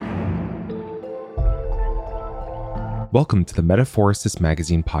Welcome to the Metaphorosis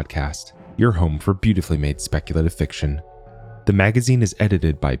Magazine podcast, your home for beautifully made speculative fiction. The magazine is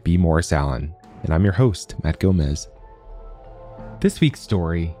edited by B. Morris Allen, and I'm your host, Matt Gomez. This week's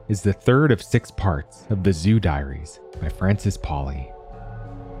story is the third of 6 parts of The Zoo Diaries by Pauli.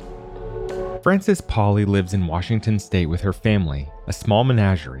 Pauli lives in Washington State with her family, a small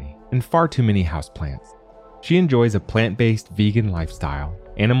menagerie, and far too many houseplants. She enjoys a plant-based vegan lifestyle,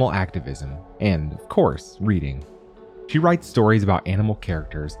 animal activism, and, of course, reading. She writes stories about animal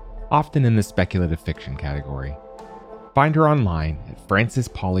characters, often in the speculative fiction category. Find her online at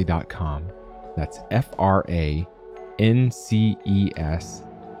francespauli.com. That's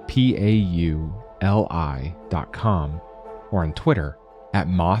FrancesPauli.com, or on Twitter at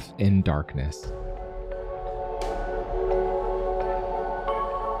MothInDarkness.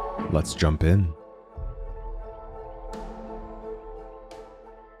 Let's jump in.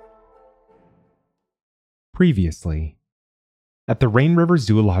 Previously, at the Rain River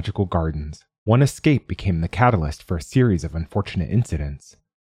Zoological Gardens, one escape became the catalyst for a series of unfortunate incidents.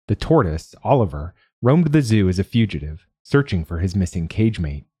 The tortoise, Oliver, roamed the zoo as a fugitive, searching for his missing cage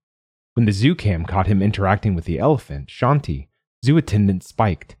mate. When the zoo cam caught him interacting with the elephant, Shanti, zoo attendants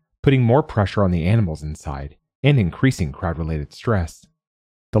spiked, putting more pressure on the animals inside and increasing crowd-related stress.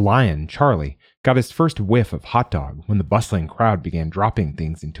 The lion, Charlie, got his first whiff of hot dog when the bustling crowd began dropping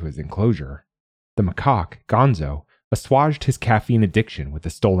things into his enclosure. The macaque, Gonzo, assuaged his caffeine addiction with a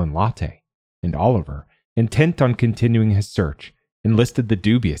stolen latte, and Oliver, intent on continuing his search, enlisted the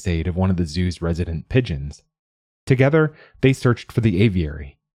dubious aid of one of the zoo's resident pigeons. Together, they searched for the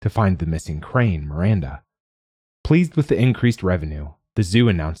aviary to find the missing crane, Miranda. Pleased with the increased revenue, the zoo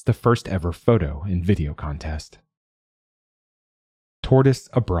announced the first ever photo and video contest. Tortoise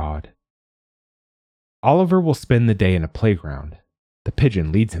Abroad. Oliver will spend the day in a playground. The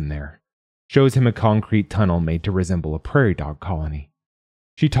pigeon leads him there, shows him a concrete tunnel made to resemble a prairie dog colony.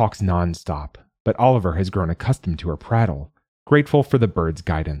 She talks non-stop, but Oliver has grown accustomed to her prattle, grateful for the bird's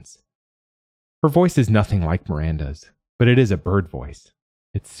guidance. Her voice is nothing like Miranda's, but it is a bird voice.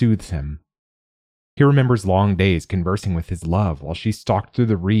 It soothes him. He remembers long days conversing with his love while she stalked through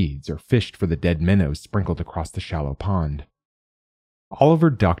the reeds or fished for the dead minnows sprinkled across the shallow pond. Oliver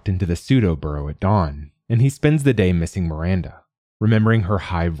ducked into the pseudo-burrow at dawn, and he spends the day missing Miranda, remembering her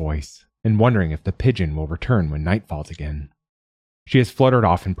high voice, and wondering if the pigeon will return when night falls again. She has fluttered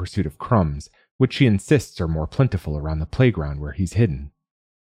off in pursuit of crumbs, which she insists are more plentiful around the playground where he's hidden.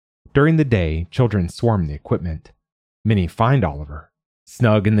 During the day, children swarm the equipment. Many find Oliver,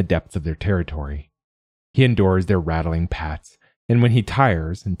 snug in the depths of their territory. He endures their rattling pats, and when he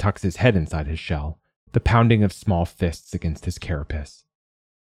tires and tucks his head inside his shell, the pounding of small fists against his carapace.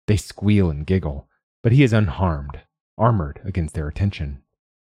 They squeal and giggle, but he is unharmed, armored against their attention.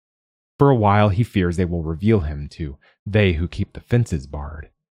 For a while, he fears they will reveal him to they who keep the fences barred,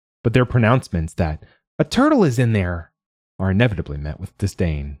 but their pronouncements that "a turtle is in there" are inevitably met with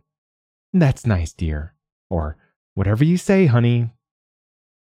disdain. "That's nice, dear," or "whatever you say, honey."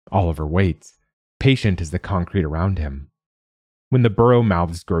 Oliver waits, patient as the concrete around him. When the burrow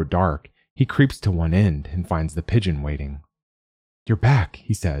mouths grow dark, he creeps to one end and finds the pigeon waiting. "You're back,"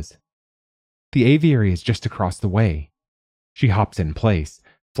 he says. "The aviary is just across the way." She hops in place,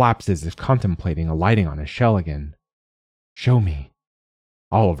 flaps as if contemplating alighting on his shell again. "Show me."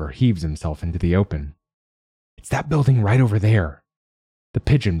 Oliver heaves himself into the open. "It's that building right over there." The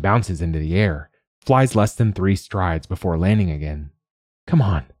pigeon bounces into the air, flies less than 3 strides before landing again. "Come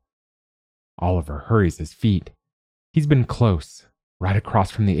on." Oliver hurries his feet. He's been close, right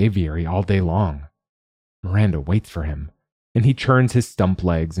across from the aviary all day long. Miranda waits for him, and he churns his stump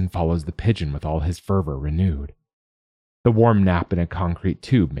legs and follows the pigeon with all his fervor renewed. The warm nap in a concrete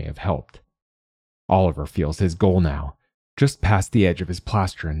tube may have helped. Oliver feels his goal now, just past the edge of his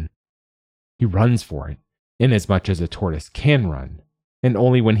plastron. He runs for it, inasmuch as a tortoise can run, and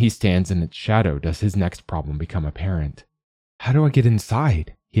only when he stands in its shadow does his next problem become apparent. "How do I get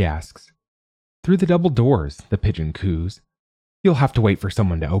inside?" he asks. "Through the double doors," the pigeon coos. "You'll have to wait for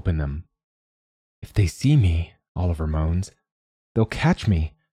someone to open them." "If they see me," Oliver moans, "they'll catch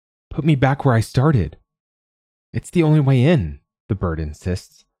me, put me back where I started." "It's the only way in," the bird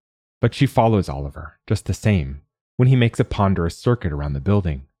insists, but she follows Oliver, just the same, when he makes a ponderous circuit around the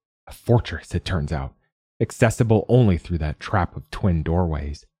building. A fortress, it turns out, accessible only through that trap of twin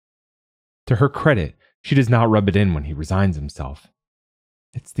doorways. To her credit, she does not rub it in when he resigns himself.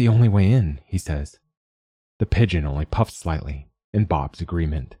 "It's the only way in," he says. The pigeon only puffs slightly, in Bob's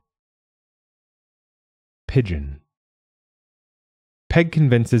agreement. Pigeon. Peg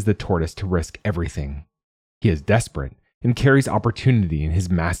convinces the tortoise to risk everything. He is desperate and carries opportunity in his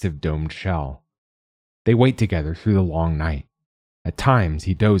massive domed shell. They wait together through the long night. At times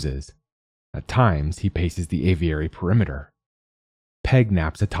he dozes. At times he paces the aviary perimeter. Peg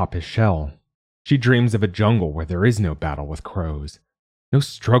naps atop his shell. She dreams of a jungle where there is no battle with crows, no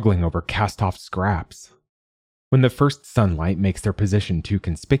struggling over cast-off scraps. When the first sunlight makes their position too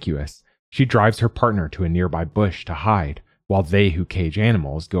conspicuous, she drives her partner to a nearby bush to hide, while they who cage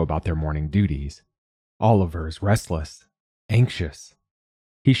animals go about their morning duties. Oliver is restless, anxious.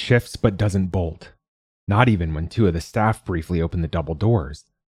 He shifts but doesn't bolt, not even when two of the staff briefly open the double doors.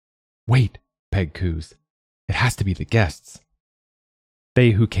 "Wait," Peg coos. "It has to be the guests."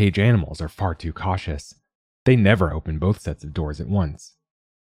 They who cage animals are far too cautious. They never open both sets of doors at once.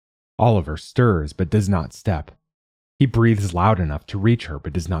 Oliver stirs but does not step. He breathes loud enough to reach her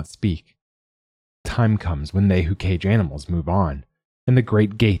but does not speak. Time comes when they who cage animals move on, and the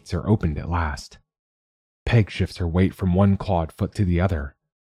great gates are opened at last. Peg shifts her weight from one clawed foot to the other.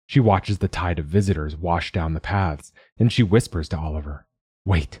 She watches the tide of visitors wash down the paths, and she whispers to Oliver,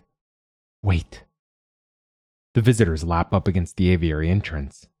 "Wait, wait." The visitors lap up against the aviary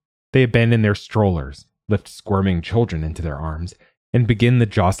entrance. They abandon their strollers, lift squirming children into their arms, and begin the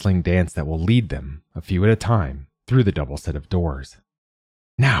jostling dance that will lead them, a few at a time, through the double set of doors.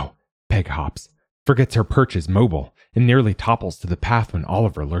 "Now!" Peg hops, forgets her perch is mobile, and nearly topples to the path when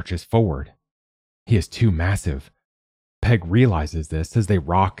Oliver lurches forward. He is too massive. Peg realizes this as they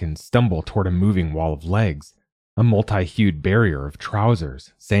rock and stumble toward a moving wall of legs, a multi-hued barrier of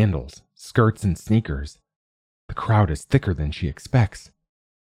trousers, sandals, skirts, and sneakers. The crowd is thicker than she expects.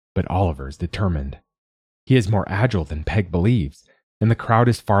 But Oliver is determined. He is more agile than Peg believes, and the crowd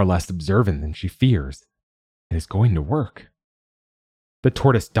is far less observant than she fears. It is going to work. The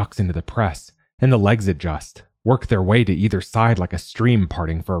tortoise ducks into the press, and the legs adjust, work their way to either side like a stream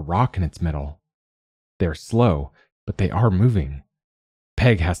parting for a rock in its middle. They are slow, but they are moving.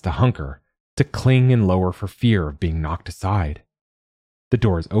 Peg has to hunker, to cling and lower for fear of being knocked aside. The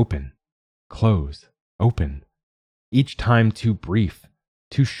doors open, close, open, each time too brief,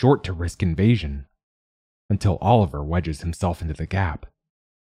 too short to risk invasion, until Oliver wedges himself into the gap.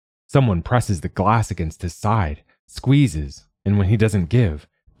 Someone presses the glass against his side, squeezes, and when he doesn't give,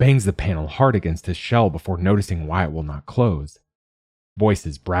 bangs the panel hard against his shell before noticing why it will not close.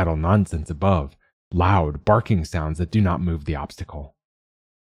 Voices brattle nonsense above, loud, barking sounds that do not move the obstacle.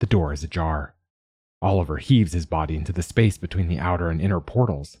 The door is ajar. Oliver heaves his body into the space between the outer and inner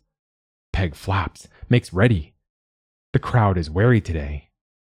portals. Peg flaps, makes ready. The crowd is wary today.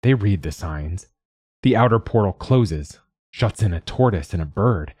 They read the signs. The outer portal closes, shuts in a tortoise and a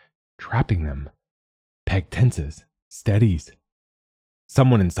bird, trapping them. Peg tenses, steadies.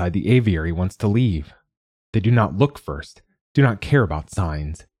 Someone inside the aviary wants to leave. They do not look first, do not care about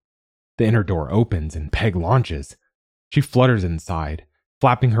signs. The inner door opens and Peg launches. She flutters inside,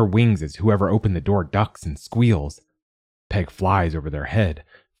 flapping her wings as whoever opened the door ducks and squeals. Peg flies over their head,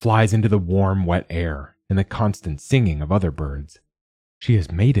 flies into the warm, wet air and the constant singing of other birds. She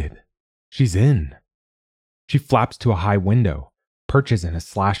has mated. She's in. She flaps to a high window, perches in a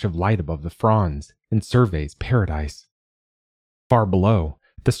slash of light above the fronds, and surveys paradise. Far below,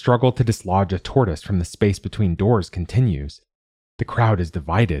 the struggle to dislodge a tortoise from the space between doors continues. The crowd is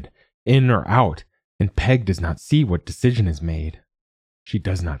divided, in or out, and Peg does not see what decision is made. She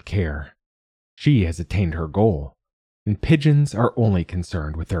does not care. She has attained her goal, and pigeons are only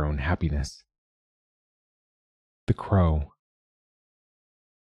concerned with their own happiness. The Crow.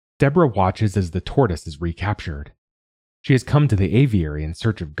 Deborah watches as the tortoise is recaptured. She has come to the aviary in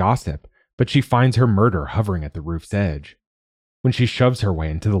search of gossip, but she finds her murder hovering at the roof's edge. When she shoves her way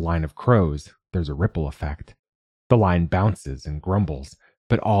into the line of crows, there's a ripple effect. The line bounces and grumbles,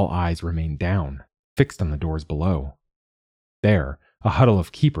 but all eyes remain down, fixed on the doors below. There, a huddle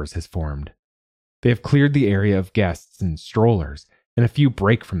of keepers has formed. They have cleared the area of guests and strollers, and a few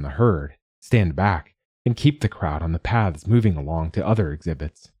break from the herd, stand back, and keep the crowd on the paths moving along to other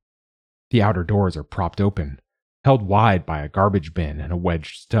exhibits. The outer doors are propped open, held wide by a garbage bin and a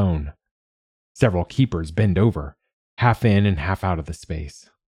wedged stone. Several keepers bend over, half in and half out of the space.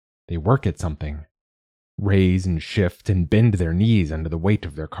 They work at something. Raise and shift and bend their knees under the weight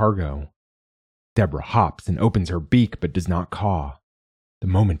of their cargo. Deborah hops and opens her beak but does not caw. The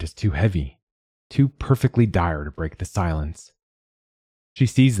moment is too heavy, too perfectly dire to break the silence. She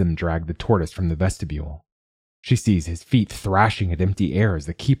sees them drag the tortoise from the vestibule. She sees his feet thrashing at empty air as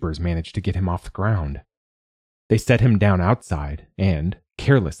the keepers manage to get him off the ground. They set him down outside and,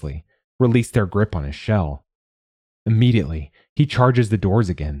 carelessly, release their grip on his shell. Immediately, he charges the doors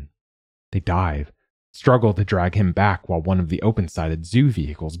again. They dive, struggle to drag him back while one of the open-sided zoo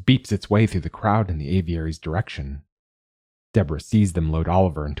vehicles beeps its way through the crowd in the aviary's direction. Deborah sees them load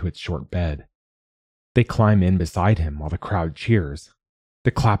Oliver into its short bed. They climb in beside him while the crowd cheers.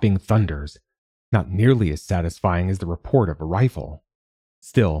 The clapping thunders, not nearly as satisfying as the report of a rifle.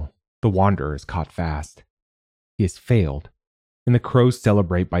 Still, the wanderer is caught fast. He has failed, and the crows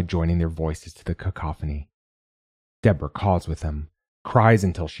celebrate by joining their voices to the cacophony. Deborah caws with them, cries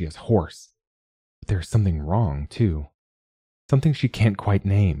until she is hoarse. But there is something wrong, too. Something she can't quite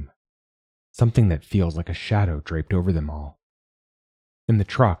name. Something that feels like a shadow draped over them all. In the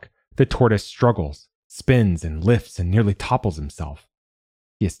truck, the tortoise struggles, spins and lifts and nearly topples himself.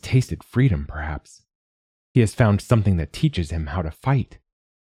 He has tasted freedom, perhaps. He has found something that teaches him how to fight.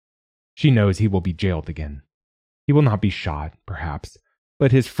 She knows he will be jailed again. He will not be shot, perhaps,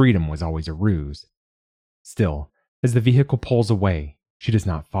 but his freedom was always a ruse. Still, as the vehicle pulls away, she does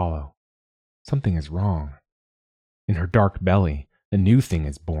not follow. Something is wrong. In her dark belly, a new thing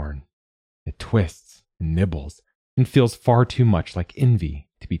is born. It twists and nibbles and feels far too much like envy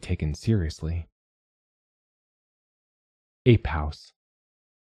to be taken seriously. Ape House.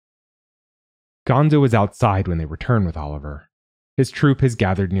 Gonzo is outside when they return with Oliver. His troop has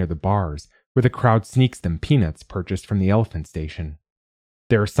gathered near the bars, where the crowd sneaks them peanuts purchased from the elephant station.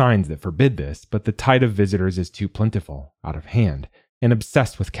 There are signs that forbid this, but the tide of visitors is too plentiful, out of hand, and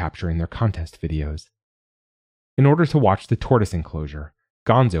obsessed with capturing their contest videos. In order to watch the tortoise enclosure,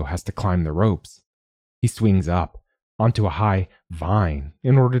 Gonzo has to climb the ropes. He swings up, onto a high vine,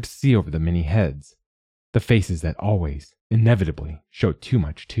 in order to see over the many heads, the faces that always, inevitably, show too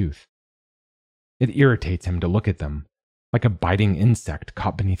much tooth. It irritates him to look at them, like a biting insect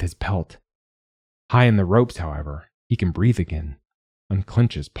caught beneath his pelt. High in the ropes, however, he can breathe again,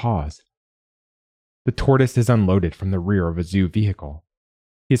 unclench his paws. The tortoise is unloaded from the rear of a zoo vehicle.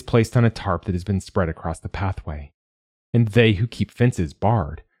 He is placed on a tarp that has been spread across the pathway, and they who keep fences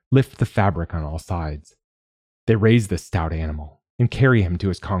barred lift the fabric on all sides. They raise the stout animal and carry him to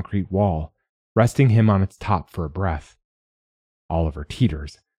his concrete wall, resting him on its top for a breath. Oliver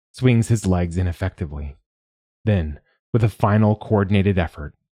teeters, swings his legs ineffectively. Then, with a final coordinated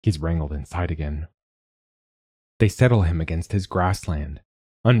effort, he is wrangled inside again. They settle him against his grassland,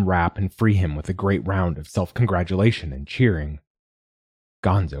 unwrap and free him with a great round of self-congratulation and cheering.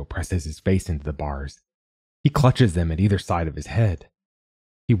 Gonzo presses his face into the bars. He clutches them at either side of his head.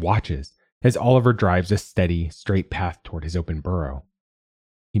 He watches as Oliver drives a steady, straight path toward his open burrow.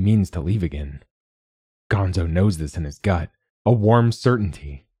 He means to leave again. Gonzo knows this in his gut, a warm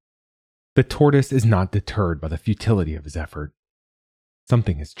certainty. The tortoise is not deterred by the futility of his effort.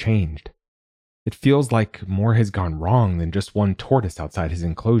 Something has changed. It feels like more has gone wrong than just one tortoise outside his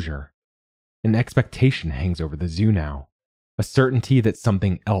enclosure. An expectation hangs over the zoo now, a certainty that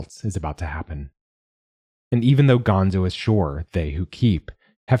something else is about to happen. And even though Gonzo is sure they who keep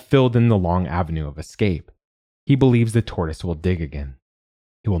have filled in the long avenue of escape, he believes the tortoise will dig again.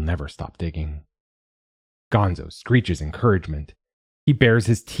 He will never stop digging. Gonzo screeches encouragement. He bares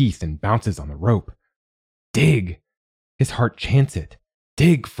his teeth and bounces on the rope. Dig! His heart chants it.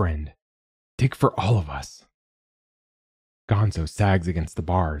 Dig, friend. Dig for all of us. Gonzo sags against the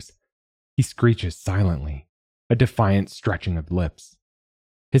bars. He screeches silently, a defiant stretching of lips.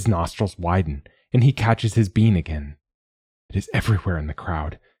 His nostrils widen, and he catches his bean again. It is everywhere in the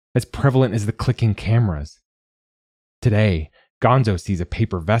crowd, as prevalent as the clicking cameras. Today, Gonzo sees a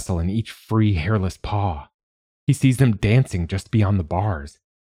paper vessel in each free, hairless paw. He sees them dancing just beyond the bars.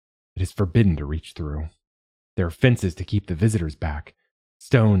 It is forbidden to reach through. There are fences to keep the visitors back,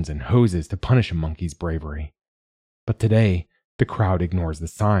 stones and hoses to punish a monkey's bravery. But today, the crowd ignores the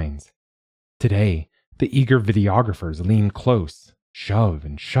signs. Today, the eager videographers lean close, shove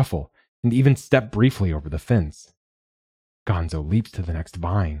and shuffle, and even step briefly over the fence. Gonzo leaps to the next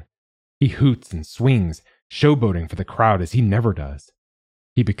vine. He hoots and swings, showboating for the crowd as he never does.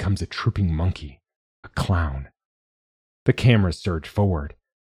 He becomes a trooping monkey, a clown. The cameras surge forward.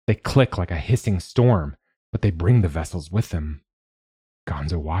 They click like a hissing storm, but they bring the vessels with them.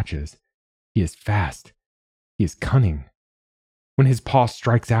 Gonzo watches. He is fast. He is cunning. When his paw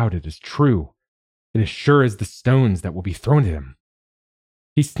strikes out, it is true. It is sure as the stones that will be thrown at him.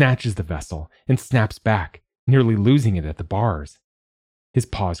 He snatches the vessel and snaps back, nearly losing it at the bars. His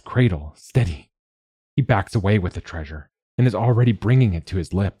paws cradle, steady. He backs away with the treasure and is already bringing it to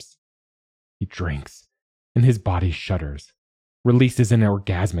his lips. He drinks, and his body shudders, releases an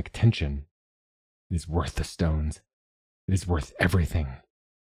orgasmic tension. It is worth the stones. It is worth everything.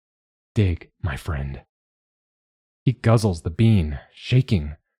 Dig, my friend. He guzzles the bean,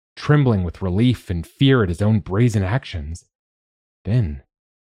 shaking, trembling with relief and fear at his own brazen actions. Then,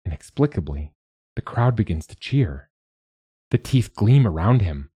 inexplicably, the crowd begins to cheer. The teeth gleam around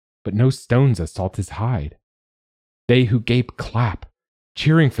him, but no stones assault his hide. They who gape clap,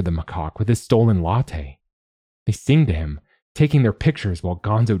 cheering for the macaque with his stolen latte. They sing to him, taking their pictures while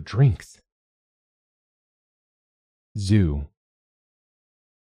Gonzo drinks. Zoo.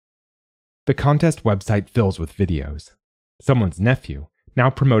 The contest website fills with videos. Someone's nephew, now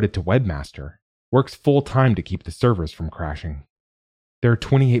promoted to webmaster, works full-time to keep the servers from crashing. There are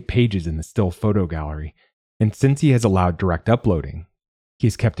 28 pages in the still photo gallery, and since he has allowed direct uploading, he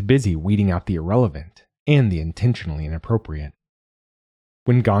is kept busy weeding out the irrelevant and the intentionally inappropriate.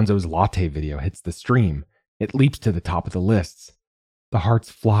 When Gonzo's latte video hits the stream, it leaps to the top of the lists. The hearts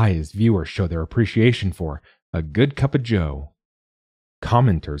fly as viewers show their appreciation for a good cup of joe.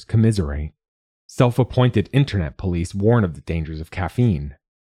 Commenters commiserate. Self-appointed internet police warn of the dangers of caffeine.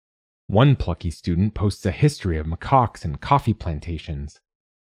 One plucky student posts a history of macaques and coffee plantations.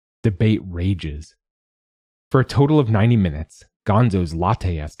 Debate rages. For a total of 90 minutes, Gonzo's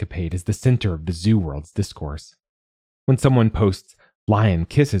latte escapade is the center of the zoo world's discourse. When someone posts, "Lion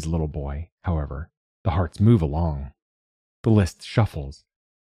kisses little boy," however, the hearts move along. The list shuffles.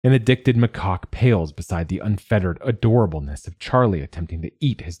 An addicted macaque pales beside the unfettered adorableness of Charlie attempting to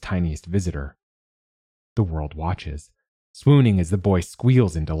eat his tiniest visitor. The world watches, swooning as the boy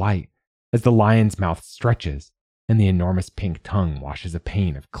squeals in delight, as the lion's mouth stretches and the enormous pink tongue washes a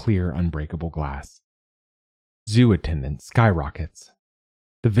pane of clear, unbreakable glass. Zoo attendance skyrockets.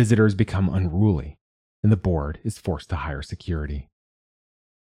 The visitors become unruly, and the board is forced to hire security.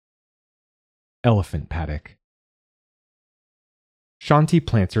 Elephant paddock. Shanti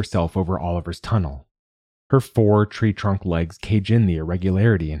plants herself over Oliver's tunnel. Her 4 tree trunk legs cage in the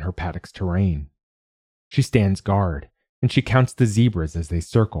irregularity in her paddock's terrain. She stands guard, and she counts the zebras as they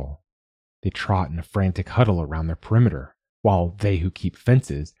circle. They trot in a frantic huddle around their perimeter, while they who keep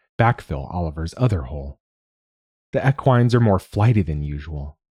fences backfill Oliver's other hole. The equines are more flighty than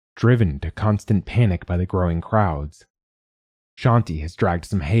usual, driven to constant panic by the growing crowds. Shanti has dragged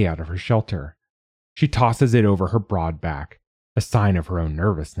some hay out of her shelter. She tosses it over her broad back, a sign of her own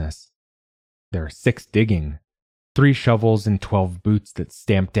nervousness. There are 6 digging, 3 shovels and 12 boots that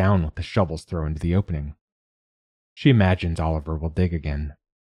stamp down with the shovels thrown into the opening. She imagines Oliver will dig again.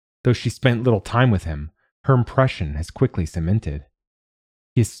 Though she spent little time with him, her impression has quickly cemented.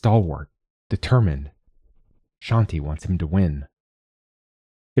 He is stalwart, determined. Shanti wants him to win.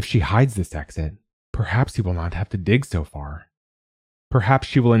 If she hides this exit, perhaps he will not have to dig so far. Perhaps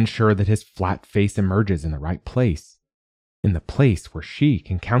she will ensure that his flat face emerges in the right place, in the place where she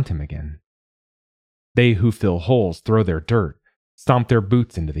can count him again. They who fill holes throw their dirt, stomp their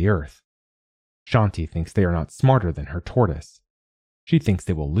boots into the earth. Shanti thinks they are not smarter than her tortoise. She thinks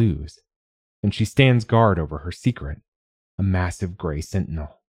they will lose, and she stands guard over her secret, a massive gray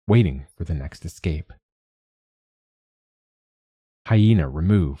sentinel, waiting for the next escape. Hyena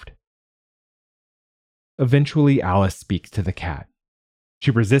removed. Eventually, Alice speaks to the cat.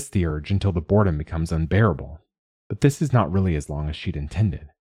 She resists the urge until the boredom becomes unbearable, but this is not really as long as she'd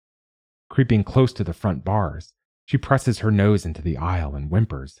intended. Creeping close to the front bars, she presses her nose into the aisle and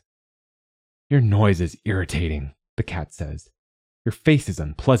whimpers. "Your noise is irritating," the cat says. "Your face is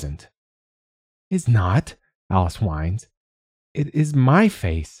unpleasant." "Is not," Alice whines. "It is my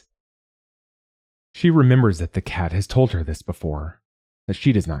face." She remembers that the cat has told her this before, that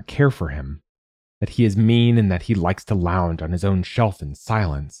she does not care for him, that he is mean and that he likes to lounge on his own shelf in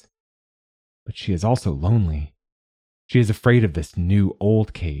silence. But she is also lonely. She is afraid of this new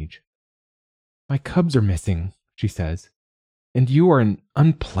old cage. "My cubs are missing," she says, "and you are an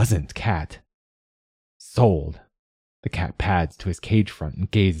unpleasant cat." "Sold." The cat pads to his cage front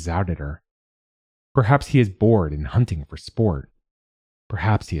and gazes out at her. Perhaps he is bored and hunting for sport.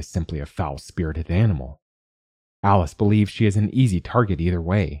 Perhaps he is simply a foul-spirited animal. Alice believes she is an easy target either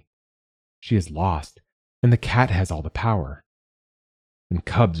way. She is lost, and the cat has all the power. And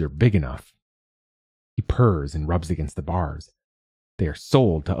cubs are big enough. He purrs and rubs against the bars. They are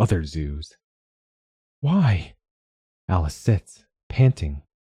sold to other zoos. "Why?" Alice sits, panting,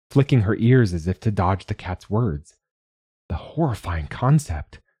 flicking her ears as if to dodge the cat's words. The horrifying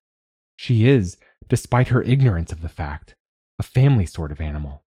concept. She is, despite her ignorance of the fact, a family sort of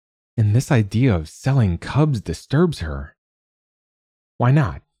animal, and this idea of selling cubs disturbs her. "Why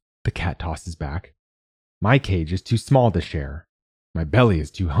not?" the cat tosses back. "My cage is too small to share. My belly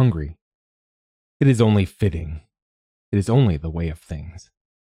is too hungry. It is only fitting. It is only the way of things."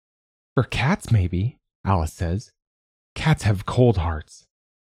 "For cats, maybe," Alice says. "Cats have cold hearts."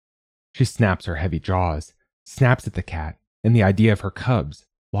 She snaps her heavy jaws, snaps at the cat, and the idea of her cubs,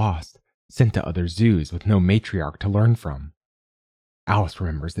 lost, sent to other zoos with no matriarch to learn from. Alice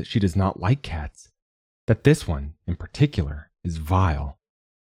remembers that she does not like cats, that this one, in particular, is vile.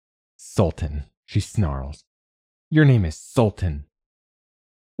 "Sultan," she snarls. "Your name is Sultan."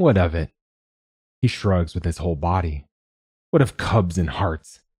 What of it? He shrugs with his whole body. What of cubs and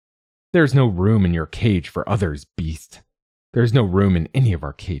hearts? There's no room in your cage for others, beast. There's no room in any of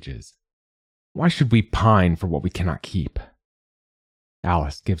our cages. Why should we pine for what we cannot keep?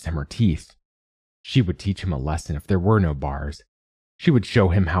 Alice gives him her teeth. She would teach him a lesson if there were no bars. She would show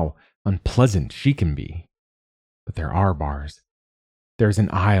him how unpleasant she can be. But there are bars. There's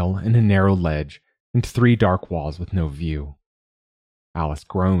an aisle and a narrow ledge and 3 dark walls with no view. Alice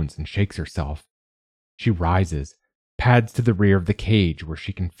groans and shakes herself. She rises, pads to the rear of the cage where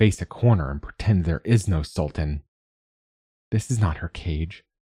she can face a corner and pretend there is no sultan. This is not her cage.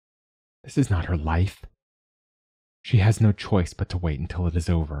 This is not her life. She has no choice but to wait until it is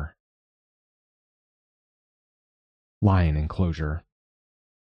over. Lion enclosure.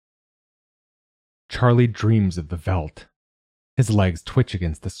 Charlie dreams of the veldt. His legs twitch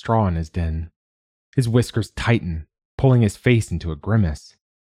against the straw in his den. His whiskers tighten, pulling his face into a grimace.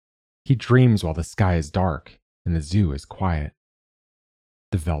 He dreams while the sky is dark and the zoo is quiet.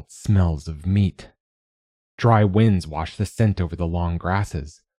 The veldt smells of meat. Dry winds wash the scent over the long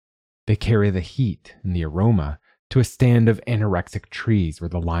grasses. They carry the heat and the aroma to a stand of anorexic trees where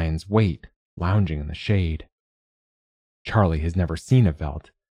the lions wait, lounging in the shade. Charlie has never seen a veldt,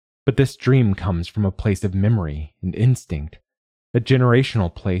 but this dream comes from a place of memory and instinct, a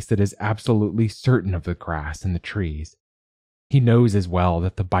generational place that is absolutely certain of the grass and the trees. He knows as well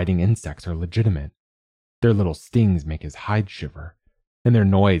that the biting insects are legitimate. Their little stings make his hide shiver, and their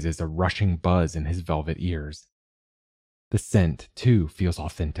noise is a rushing buzz in his velvet ears. The scent, too, feels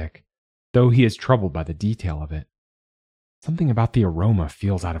authentic, though he is troubled by the detail of it. Something about the aroma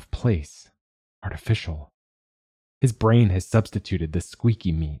feels out of place, artificial. His brain has substituted the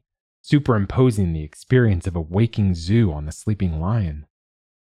squeaky meat, superimposing the experience of a waking zoo on the sleeping lion.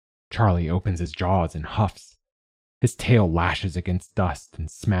 Charlie opens his jaws and huffs. His tail lashes against dust and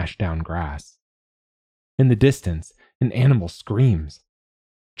smashed down grass. In the distance, an animal screams.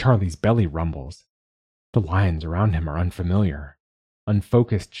 Charlie's belly rumbles. The lions around him are unfamiliar,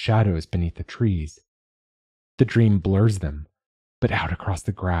 unfocused shadows beneath the trees. The dream blurs them, but out across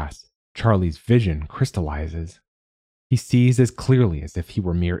the grass, Charlie's vision crystallizes. He sees as clearly as if he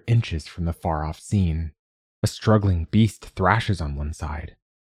were mere inches from the far-off scene. A struggling beast thrashes on one side.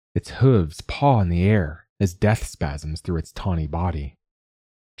 Its hooves paw in the air as death spasms through its tawny body.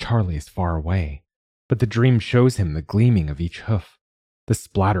 Charlie is far away, but the dream shows him the gleaming of each hoof, the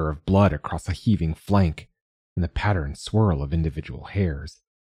splatter of blood across a heaving flank, and the patterned swirl of individual hairs.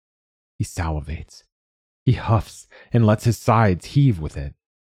 He salivates. He huffs and lets his sides heave with it.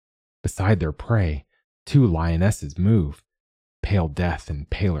 Beside their prey, 2 lionesses move, pale death and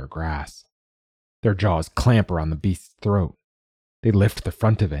paler grass. Their jaws clamp around the beast's throat. They lift the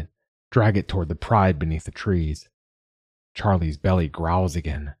front of it, drag it toward the pride beneath the trees. Charlie's belly growls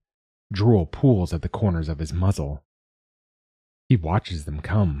again. Drool pools at the corners of his muzzle. He watches them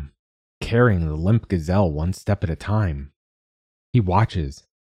come, carrying the limp gazelle one step at a time. He watches,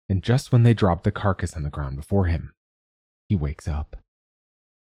 and just when they drop the carcass on the ground before him, he wakes up.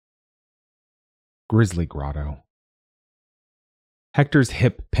 Grizzly Grotto. Hector's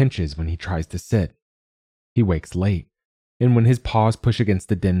hip pinches when he tries to sit. He wakes late, and when his paws push against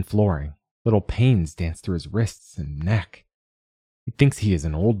the den flooring, little pains dance through his wrists and neck. He thinks he is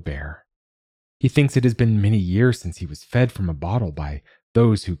an old bear. He thinks it has been many years since he was fed from a bottle by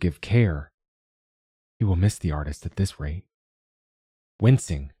those who give care. He will miss the artist at this rate.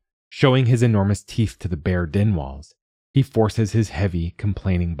 Wincing, showing his enormous teeth to the bare den walls, he forces his heavy,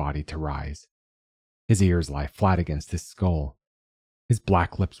 complaining body to rise. His ears lie flat against his skull. His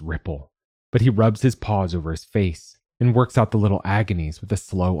black lips ripple, but he rubs his paws over his face and works out the little agonies with a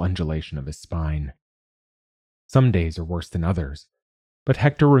slow undulation of his spine. Some days are worse than others, but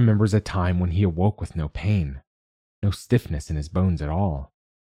Hector remembers a time when he awoke with no pain, no stiffness in his bones at all.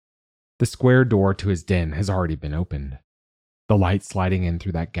 The square door to his den has already been opened. The light sliding in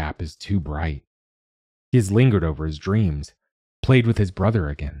through that gap is too bright. He has lingered over his dreams, played with his brother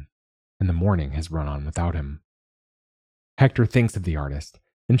again, and the morning has run on without him. Hector thinks of the artist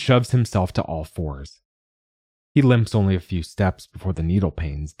and shoves himself to all fours. He limps only a few steps before the needle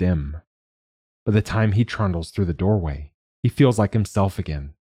panes dim. By the time he trundles through the doorway, he feels like himself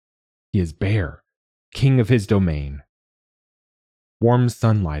again. He is Bear, king of his domain. Warm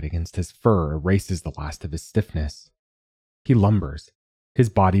sunlight against his fur erases the last of his stiffness. He lumbers, his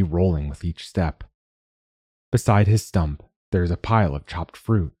body rolling with each step. Beside his stump, there is a pile of chopped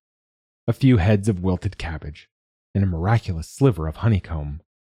fruit, a few heads of wilted cabbage, and a miraculous sliver of honeycomb.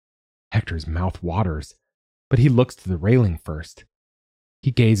 Hector's mouth waters, but he looks to the railing first.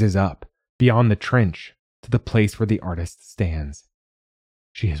 He gazes up, beyond the trench, to the place where the artist stands.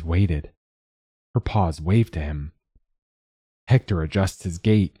 She has waited. Her paws wave to him. Hector adjusts his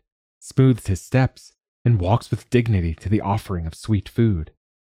gait, smooths his steps, and walks with dignity to the offering of sweet food.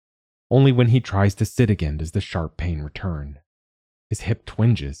 Only when he tries to sit again does the sharp pain return. His hip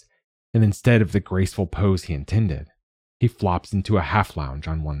twinges, and instead of the graceful pose he intended, he flops into a half-lounge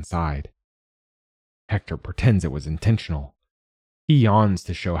on one side. Hector pretends it was intentional. He yawns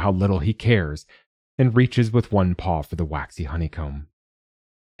to show how little he cares, and reaches with one paw for the waxy honeycomb.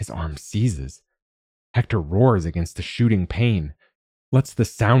 His arm seizes. Hector roars against the shooting pain, lets the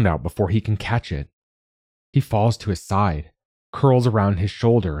sound out before he can catch it. He falls to his side, curls around his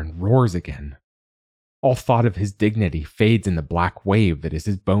shoulder, and roars again. All thought of his dignity fades in the black wave that is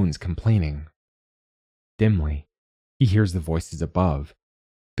his bones complaining. Dimly, he hears the voices above,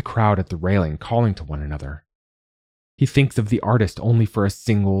 the crowd at the railing calling to one another. He thinks of the artist only for a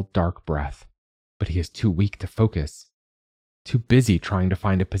single dark breath, but he is too weak to focus, too busy trying to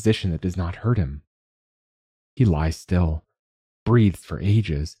find a position that does not hurt him. He lies still, breathes for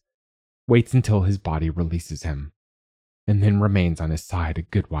ages, waits until his body releases him, and then remains on his side a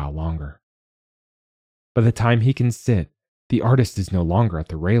good while longer. By the time he can sit, the artist is no longer at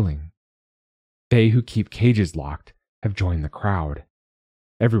the railing. They who keep cages locked have joined the crowd.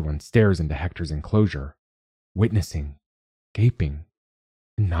 Everyone stares into Hector's enclosure, witnessing, gaping,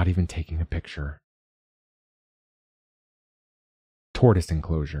 and not even taking a picture. Tortoise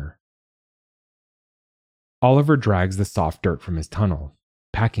enclosure. Oliver drags the soft dirt from his tunnel,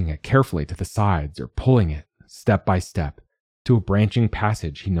 packing it carefully to the sides or pulling it, step by step, to a branching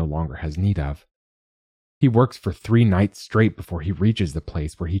passage he no longer has need of. He works for 3 nights straight before he reaches the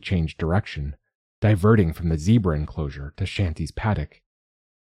place where he changed direction, diverting from the zebra enclosure to Shanty's paddock.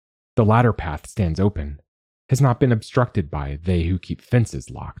 The latter path stands open, has not been obstructed by they who keep fences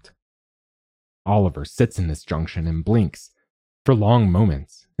locked. Oliver sits in this junction and blinks, for long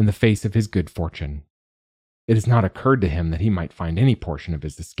moments, in the face of his good fortune. It has not occurred to him that he might find any portion of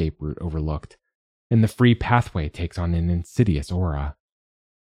his escape route overlooked, and the free pathway takes on an insidious aura.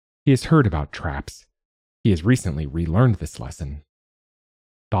 He has heard about traps. He has recently relearned this lesson.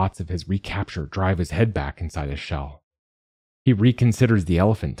 Thoughts of his recapture drive his head back inside his shell. He reconsiders the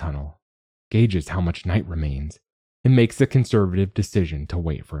elephant tunnel, gauges how much night remains, and makes the conservative decision to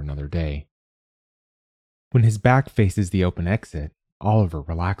wait for another day. When his back faces the open exit, Oliver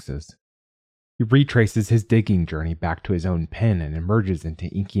relaxes. He retraces his digging journey back to his own pen and emerges into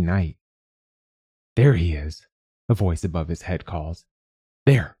inky night. "There he is," a voice above his head calls.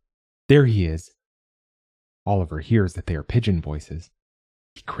 There he is." Oliver hears that they are pigeon voices.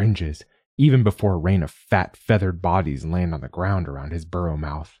 He cringes, even before a rain of fat, feathered bodies land on the ground around his burrow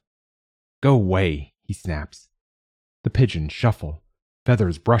mouth. "Go away," he snaps. The pigeons shuffle,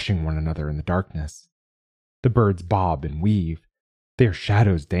 feathers brushing one another in the darkness. The birds bob and weave. They are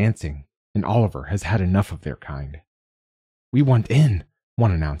shadows dancing, and Oliver has had enough of their kind. "We want in,"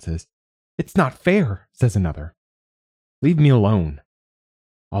 one announces. "It's not fair," says another. "Leave me alone."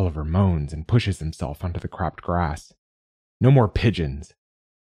 Oliver moans and pushes himself onto the cropped grass. "No more pigeons."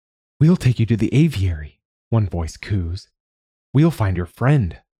 "We'll take you to the aviary," one voice coos. "We'll find your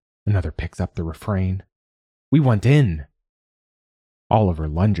friend," another picks up the refrain. "We want in." Oliver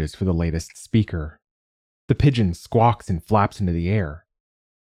lunges for the latest speaker. The pigeon squawks and flaps into the air.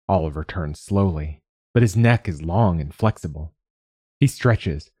 Oliver turns slowly, but his neck is long and flexible. He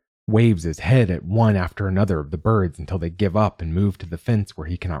stretches, waves his head at one after another of the birds until they give up and move to the fence where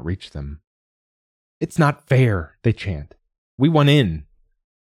he cannot reach them. "It's not fair," they chant. "We want in."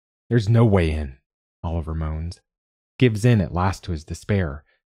 "There's no way in," Oliver moans, gives in at last to his despair,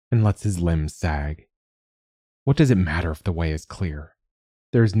 and lets his limbs sag. What does it matter if the way is clear?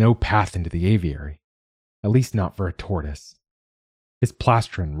 There is no path into the aviary, at least not for a tortoise. His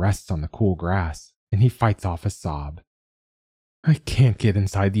plastron rests on the cool grass, and he fights off a sob. "I can't get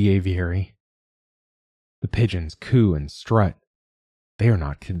inside the aviary." The pigeons coo and strut. They are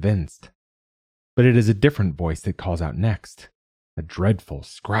not convinced. But it is a different voice that calls out next, a dreadful,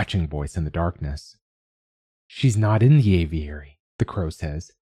 scratching voice in the darkness. "She's not in the aviary," the crow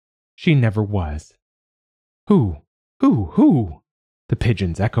says. "She never was." Who? Who? The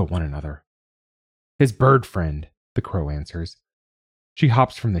pigeons echo one another. "His bird friend," the crow answers. She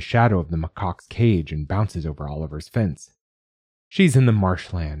hops from the shadow of the macaque's cage and bounces over Oliver's fence. "She's in the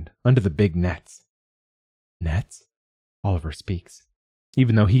marshland, under the big nets." "Nets?" Oliver speaks,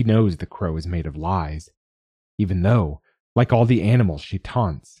 even though he knows the crow is made of lies. Even though, like all the animals she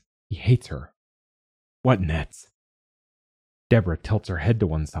taunts, he hates her. "What nets?" Deborah tilts her head to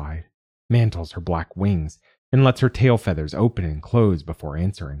one side, mantles her black wings, and lets her tail feathers open and close before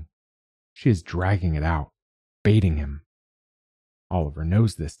answering. She is dragging it out, baiting him. Oliver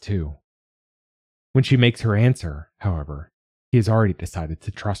knows this too. When she makes her answer, however, he has already decided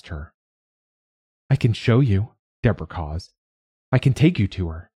to trust her. "I can show you," Deborah caws. "I can take you to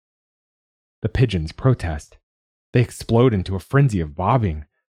her." The pigeons protest. They explode into a frenzy of bobbing,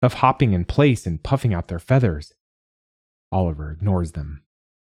 of hopping in place and puffing out their feathers. Oliver ignores them.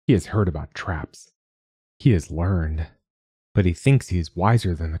 He has heard about traps. He has learned. But he thinks he is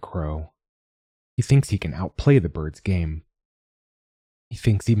wiser than the crow. He thinks he can outplay the bird's game. He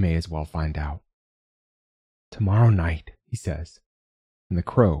thinks he may as well find out. "Tomorrow night," he says, and the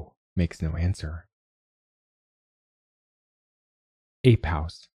crow makes no answer. Ape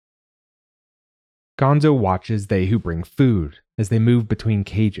House. Gonzo watches they who bring food as they move between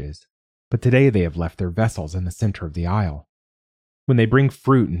cages, but today they have left their vessels in the center of the aisle. When they bring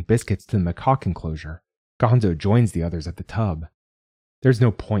fruit and biscuits to the macaque enclosure, Gonzo joins the others at the tub. There's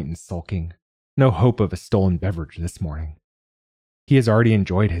no point in sulking, no hope of a stolen beverage this morning. He has already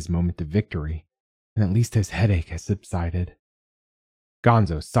enjoyed his moment of victory, and at least his headache has subsided.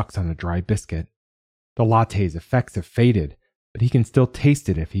 Gonzo sucks on a dry biscuit. The latte's effects have faded, but he can still taste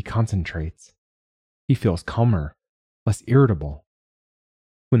it if he concentrates. He feels calmer, less irritable.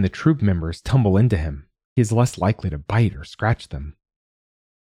 When the troop members tumble into him, he is less likely to bite or scratch them.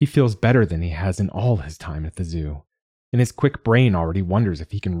 He feels better than he has in all his time at the zoo, and his quick brain already wonders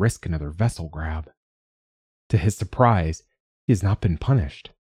if he can risk another vessel grab. To his surprise, he has not been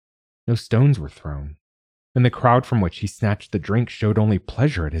punished. No stones were thrown, and the crowd from which he snatched the drink showed only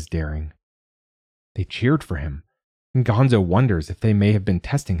pleasure at his daring. They cheered for him, and Gonzo wonders if they may have been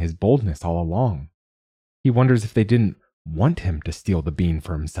testing his boldness all along. He wonders if they didn't want him to steal the bean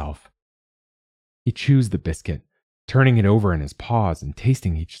for himself. He chews the biscuit, turning it over in his paws and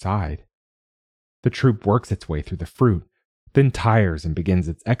tasting each side. The troop works its way through the fruit, then tires and begins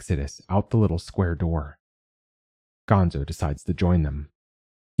its exodus out the little square door. Gonzo decides to join them.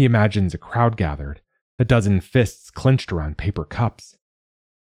 He imagines a crowd gathered, a dozen fists clenched around paper cups.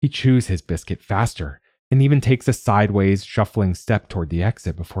 He chews his biscuit faster and even takes a sideways, shuffling step toward the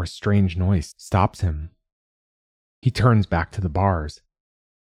exit before a strange noise stops him. He turns back to the bars.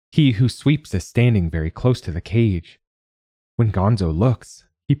 He who sweeps is standing very close to the cage. When Gonzo looks,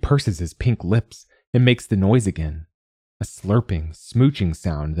 he purses his pink lips and makes the noise again, a slurping, smooching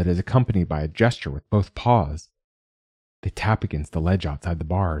sound that is accompanied by a gesture with both paws. They tap against the ledge outside the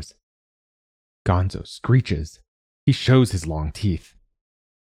bars. Gonzo screeches. He shows his long teeth.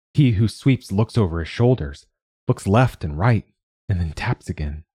 He who sweeps looks over his shoulders, looks left and right, and then taps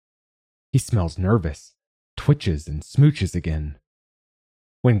again. He smells nervous, twitches and smooches again.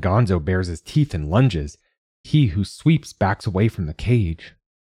 When Gonzo bares his teeth and lunges, he who sweeps backs away from the cage.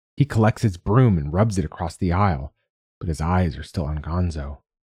 He collects his broom and rubs it across the aisle, but his eyes are still on Gonzo.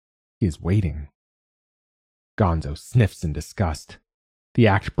 He is waiting. Gonzo sniffs in disgust. The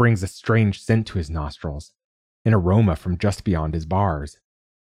act brings a strange scent to his nostrils, an aroma from just beyond his bars.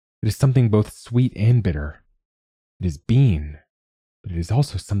 It is something both sweet and bitter. It is bean, but it is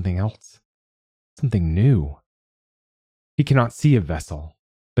also something else, something new. He cannot see a vessel,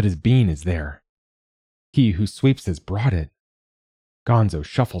 but his bean is there. He who sweeps has brought it. Gonzo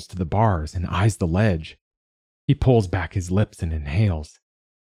shuffles to the bars and eyes the ledge. He pulls back his lips and inhales.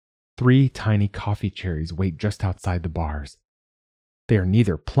 3 tiny coffee cherries wait just outside the bars. They are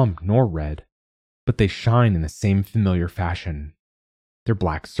neither plump nor red, but they shine in the same familiar fashion. Their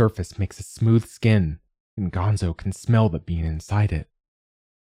black surface makes a smooth skin, and Gonzo can smell the bean inside it.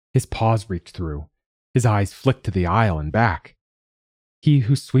 His paws reach through. His eyes flick to the aisle and back. He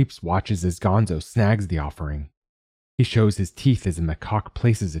who sweeps watches as Gonzo snags the offering. He shows his teeth as the macaque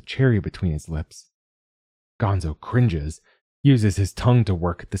places a cherry between his lips. Gonzo cringes, uses his tongue to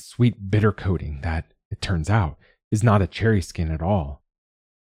work at the sweet bitter coating that, it turns out, is not a cherry skin at all.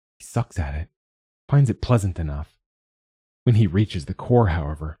 He sucks at it, finds it pleasant enough. When he reaches the core,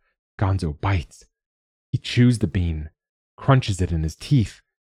 however, Gonzo bites. He chews the bean, crunches it in his teeth,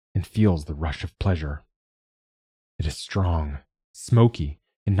 and feels the rush of pleasure. It is strong, smoky,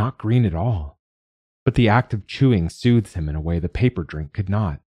 and not green at all. But the act of chewing soothes him in a way the paper drink could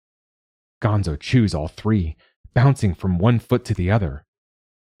not. Gonzo chews all 3, bouncing from one foot to the other.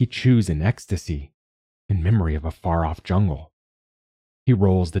 He chews in ecstasy, in memory of a far-off jungle. He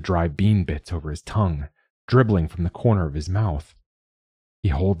rolls the dry bean bits over his tongue, dribbling from the corner of his mouth. He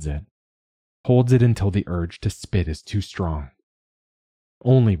holds it until the urge to spit is too strong.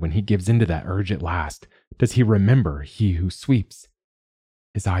 Only when he gives in to that urge at last does he remember he who sweeps.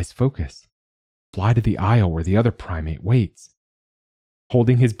 His eyes focus, fly to the aisle where the other primate waits,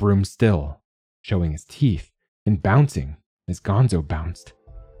 holding his broom still, showing his teeth, and bouncing as Gonzo bounced,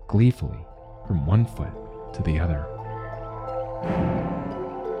 gleefully, from one foot to the other.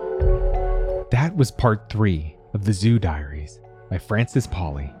 That was part 3 of The Zoo Diaries by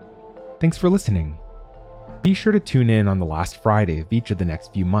Pauli. Thanks for listening. Be sure to tune in on the last Friday of each of the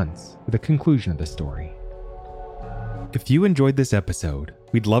next few months for the conclusion of the story. If you enjoyed this episode,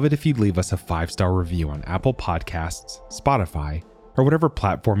 we'd love it if you'd leave us a 5-star review on Apple Podcasts, Spotify, or whatever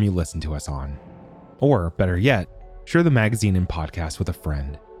platform you listen to us on. Or, better yet, share the magazine and podcast with a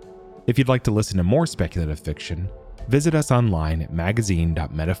friend. If you'd like to listen to more speculative fiction, visit us online at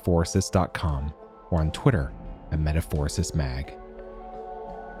magazine.metaphorosis.com or on Twitter at metaphorosismag.